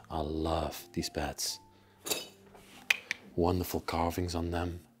this. I love these beds. Wonderful carvings on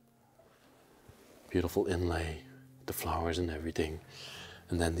them. Beautiful inlay, the flowers and everything.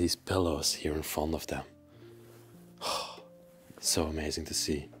 And then these pillows here in front of them. So amazing to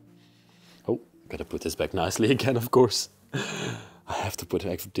see. Oh, gotta put this back nicely again, of course. I have to put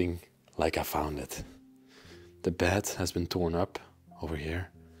everything like I found it. The bed has been torn up over here.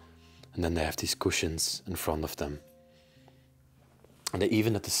 And then they have these cushions in front of them. And they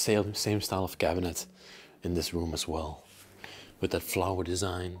even had the same style of cabinet in this room as well. With that flower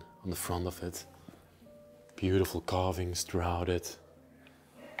design on the front of it. Beautiful carvings throughout it.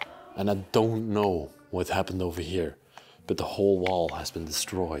 And I don't know what happened over here, but the whole wall has been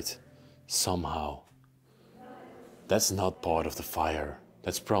destroyed somehow. That's not part of the fire.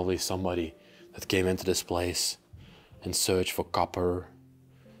 That's probably somebody that came into this place and searched for copper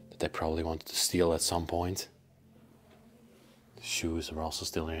that they probably wanted to steal at some point. The shoes are also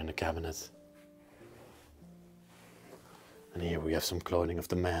still here in the cabinet. And here we have some clothing of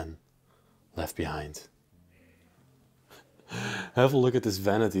the man left behind. Have a look at this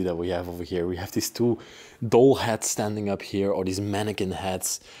vanity that we have over here. We have these two doll heads standing up here, or these mannequin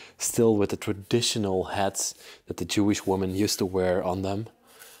heads, still with the traditional hats that the Jewish women used to wear on them.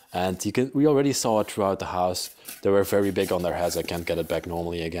 And we already saw it throughout the house. They were very big on their heads. I can't get it back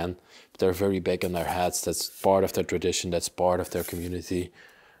normally again. But they're very big on their hats. That's part of their tradition. That's part of their community.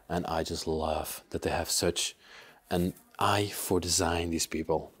 And I just love that they have such an eye for design, these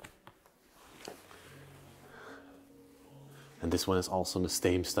people. And this one is also in the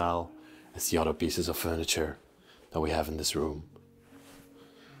same style as the other pieces of furniture that we have in this room.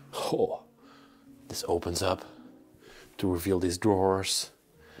 Oh, this opens up to reveal these drawers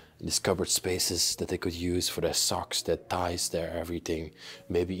and these cupboard spaces that they could use for their socks, their ties, their everything,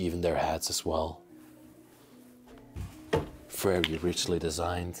 maybe even their hats as well. Very richly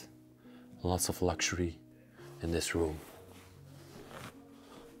designed, lots of luxury in this room.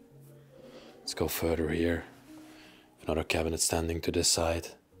 Let's go further here. Another cabinet standing to this side.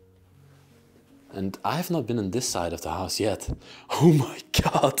 And I have not been in this side of the house yet. Oh my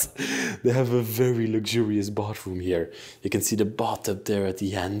God! They have a very luxurious bathroom here. You can see the bathtub there at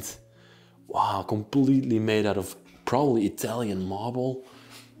the end. Wow, completely made out of probably Italian marble.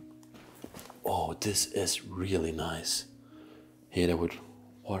 Oh, this is really nice. Here they would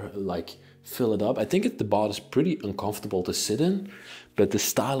fill it up. I think the bath is pretty uncomfortable to sit in, but the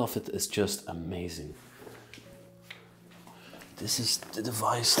style of it is just amazing. This is the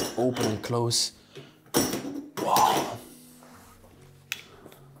device to open and close. Wow.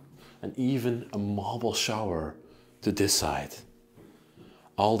 And even a marble shower to this side.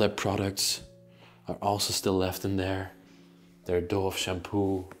 All their products are also still left in there. Their Dove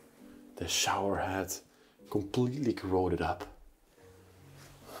shampoo, their shower head, completely corroded up.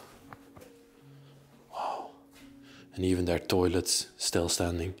 Wow. And even their toilets still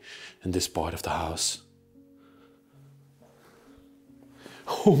standing in this part of the house.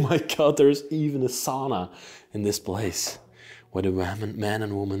 Oh my God, there's even a sauna in this place where the man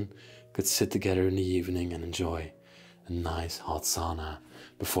and woman could sit together in the evening and enjoy a nice hot sauna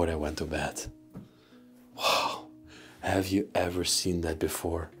before they went to bed. Wow, have you ever seen that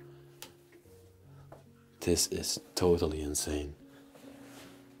before? This is totally insane.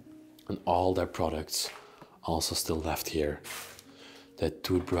 And all their products also still left here. Their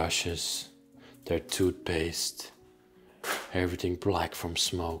toothbrushes, their toothpaste, everything black from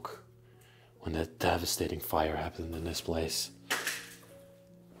smoke when that devastating fire happened in this place.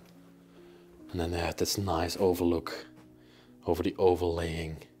 And then they had this nice overlook over the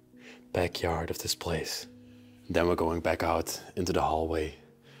overlaying backyard of this place. And then we're going back out into the hallway.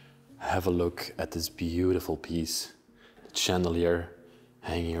 Have a look at this beautiful piece. The chandelier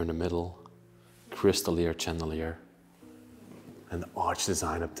hanging here in the middle. Crystallier chandelier. And the arch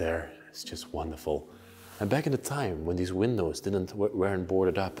design up there is just wonderful. And back in the time when these windows weren't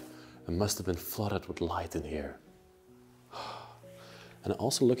boarded up, it must have been flooded with light in here. And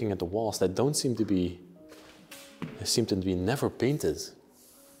also looking at the walls, they seem to be never painted.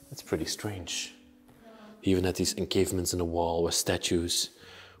 That's pretty strange. Even at these encavements in the wall where statues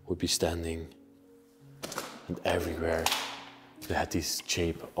would be standing. And everywhere they had this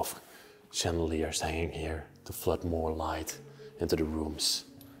shape of chandeliers hanging here to flood more light into the rooms.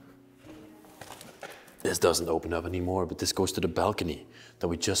 This doesn't open up anymore, but this goes to the balcony that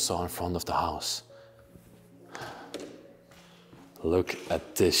we just saw in front of the house. Look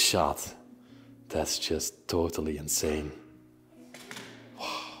at this shot. That's just totally insane.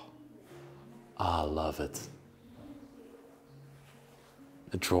 Wow. I love it.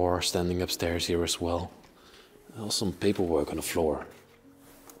 A drawer standing upstairs here as well. Also some paperwork on the floor.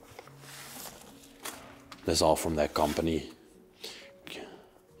 That's all from that company.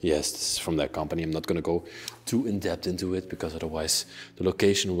 Yes, this is from that company. I'm not going to go too in depth into it because otherwise the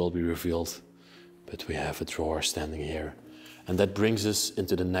location will be revealed. But we have a drawer standing here. And that brings us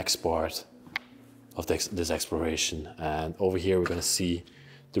into the next part of this exploration. And over here we're going to see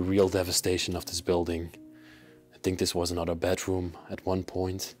the real devastation of this building. I think this was another bedroom at one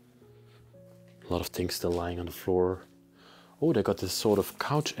point. A lot of things still lying on the floor. Oh, they got this sort of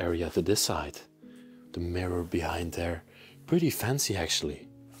couch area to this side. The mirror behind there. Pretty fancy actually.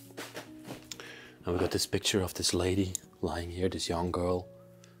 And we got this picture of this lady lying here, this young girl.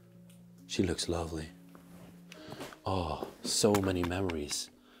 She looks lovely. Oh, so many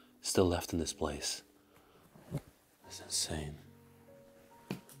memories still left in this place. It's insane.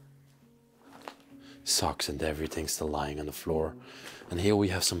 Socks and everything still lying on the floor. And here we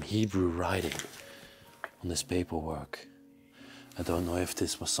have some Hebrew writing on this paperwork. I don't know if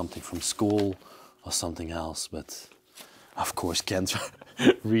this was something from school or something else, but of course can't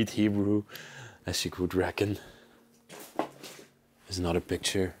read Hebrew, as you could reckon. There's another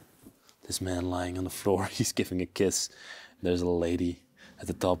picture. This man lying on the floor, he's giving a kiss. There's a lady at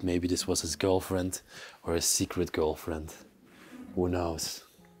the top. Maybe this was his girlfriend or his secret girlfriend. Who knows?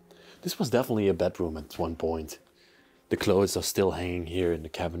 This was definitely a bedroom at one point. The clothes are still hanging here in the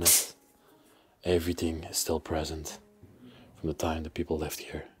cabinet. Everything is still present from the time the people lived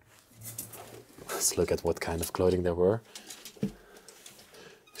here. Let's look at what kind of clothing there were.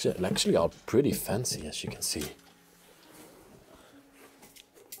 They actually are pretty fancy, as you can see.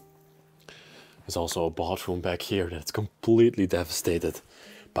 There's also a bathroom back here that's completely devastated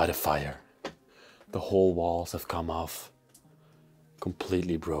by the fire. The whole walls have come off,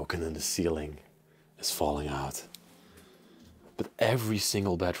 completely broken, and the ceiling is falling out. But every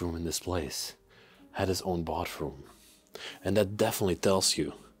single bedroom in this place had its own bathroom. And that definitely tells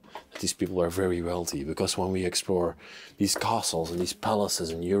you that these people are very wealthy, because when we explore these castles and these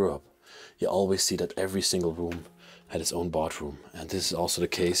palaces in Europe, you always see that every single room had its own bathroom. And this is also the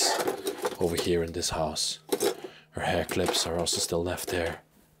case over here in this house. Her hair clips are also still left there.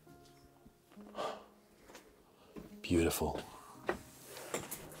 Beautiful.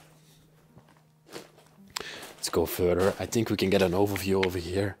 Let's go further. I think we can get an overview over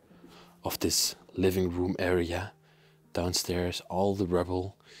here of this living room area. Downstairs, all the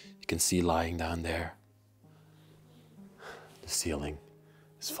rubble you can see lying down there. The ceiling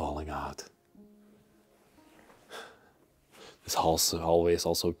is falling out. This hallway is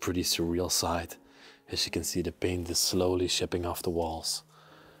also a pretty surreal sight. As you can see, the paint is slowly chipping off the walls,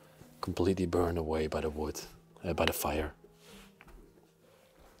 completely burned away by the wood, by the fire.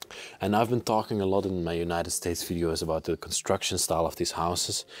 And I've been talking a lot in my United States videos about the construction style of these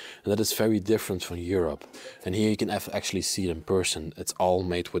houses, and that is very different from Europe. And here you can actually see it in person. It's all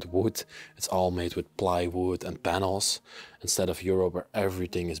made with wood, it's all made with plywood and panels, instead of Europe where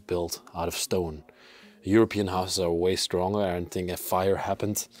everything is built out of stone. European houses are way stronger, and I think if fire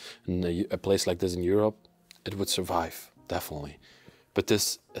happened in a place like this in Europe, it would survive, definitely. But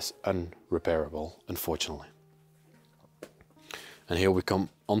this is unrepairable, unfortunately. And here we come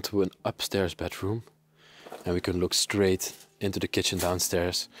onto an upstairs bedroom, and we can look straight into the kitchen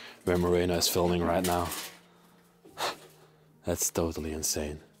downstairs where Morena is filming right now. That's totally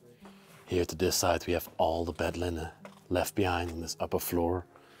insane. Here to this side we have all the bed linen left behind on this upper floor.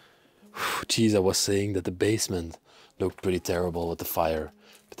 Geez, I was saying that the basement looked pretty terrible with the fire,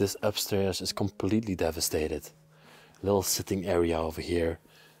 but this upstairs is completely devastated. Little sitting area over here.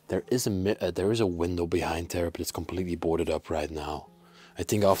 There is a window behind there, but it's completely boarded up right now. I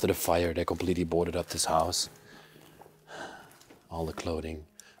think after the fire they completely boarded up this house. All the clothing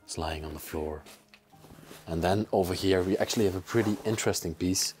is lying on the floor. And then over here we actually have a pretty interesting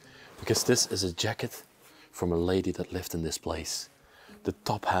piece, because this is a jacket from a lady that lived in this place. The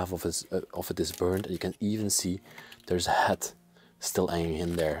top half of it is burned, and you can even see there's a hat still hanging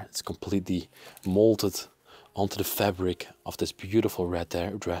in there. It's completely molded onto the fabric of this beautiful red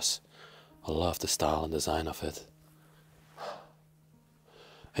dress. I love the style and design of it.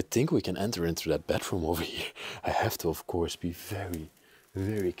 I think we can enter into that bedroom over here. I have to, of course, be very,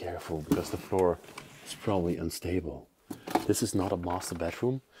 very careful, because the floor is probably unstable. This is not a master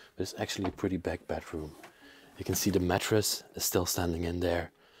bedroom, but it's actually a pretty big bedroom. You can see the mattress is still standing in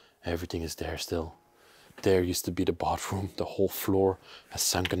there. Everything is there still. There used to be the bathroom. The whole floor has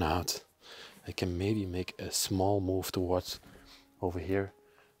sunken out. I can maybe make a small move towards over here,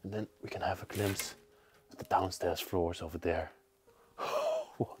 and then we can have a glimpse of the downstairs floors over there.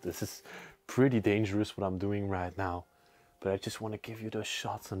 This is pretty dangerous what I'm doing right now, but I just want to give you those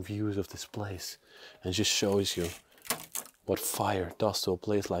shots and views of this place, and it just shows you what fire does to a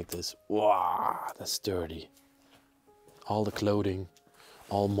place like this. Wow, that's dirty. All the clothing,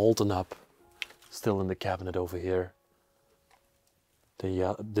 all molten up, still in the cabinet over here.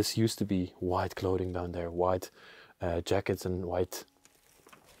 This used to be white clothing down there, white jackets and white...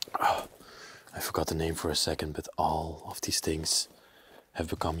 Oh, I forgot the name for a second, but all of these things have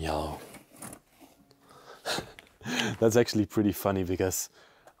become yellow. That's actually pretty funny because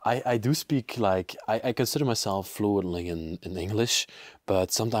I do speak like, I consider myself fluently in English,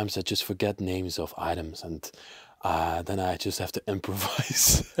 but sometimes I just forget names of items, and then I just have to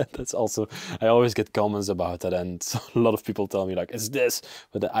improvise. That's also, I always get comments about that, and so a lot of people tell me like, it's this,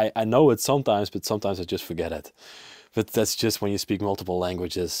 but I know it sometimes, but sometimes I just forget it. But that's just when you speak multiple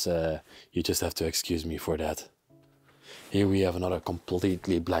languages, you just have to excuse me for that. Here we have another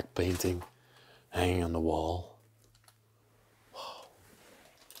completely black painting hanging on the wall. Wow.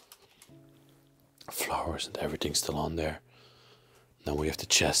 Flowers and everything still on there. Then we have the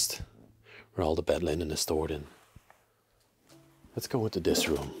chest where all the bed linen is stored in. Let's go into this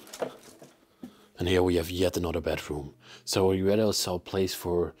room. And here we have yet another bedroom. So we had also a place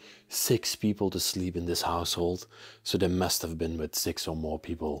for 6 people to sleep in this household. So there must have been with 6 or more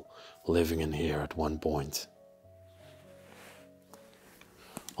people living in here at one point.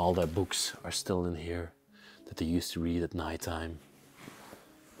 All their books are still in here that they used to read at nighttime.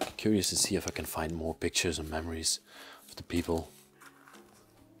 Curious to see if I can find more pictures and memories of the people.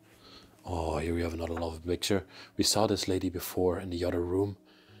 Oh, here we have another lovely picture. We saw this lady before in the other room,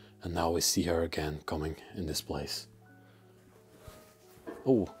 and now we see her again coming in this place.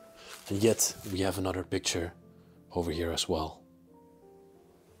 Oh, and yet we have another picture over here as well.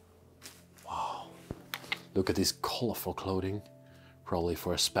 Wow, look at this colorful clothing. Probably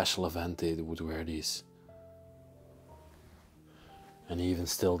for a special event they would wear these. And even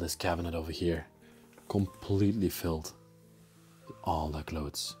still this cabinet over here, completely filled with all the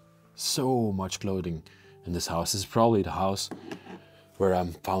clothes. So much clothing in this house. This is probably the house where I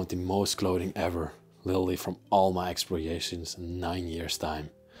found the most clothing ever, literally from all my explorations in 9 years' time.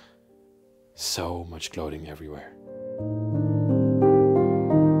 So much clothing everywhere.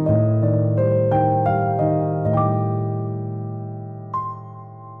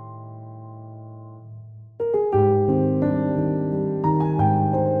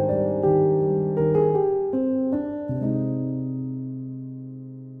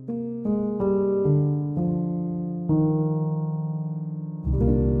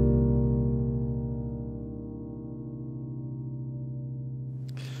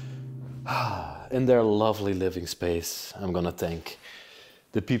 In their lovely living space, I'm gonna thank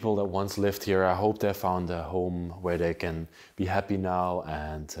the people that once lived here. I hope they found a home where they can be happy now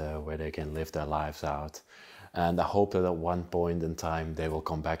and where they can live their lives out. And I hope that at one point in time they will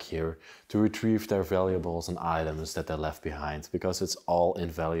come back here to retrieve their valuables and items that they left behind, because it's all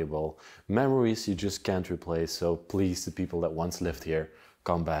invaluable. Memories you just can't replace, so please, the people that once lived here,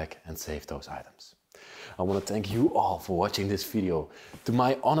 come back and save those items. I want to thank you all for watching this video. To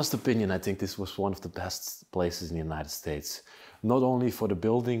my honest opinion, I think this was one of the best places in the United States. Not only for the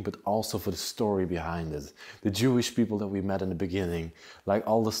building, but also for the story behind it. The Jewish people that we met in the beginning, like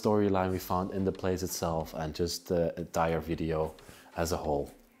all the storyline we found in the place itself, and just the entire video as a whole.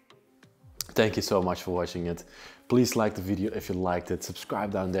 Thank you so much for watching it. Please like the video if you liked it,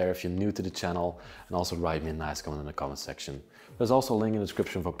 subscribe down there if you're new to the channel, and also write me a nice comment in the comment section. There's also a link in the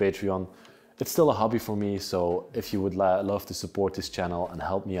description for Patreon. It's still a hobby for me, so if you would love to support this channel and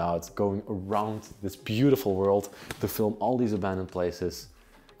help me out going around this beautiful world to film all these abandoned places,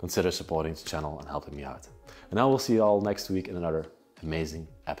 consider supporting the channel and helping me out. And I will see you all next week in another amazing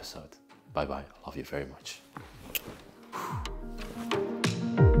episode. Bye bye, I love you very much.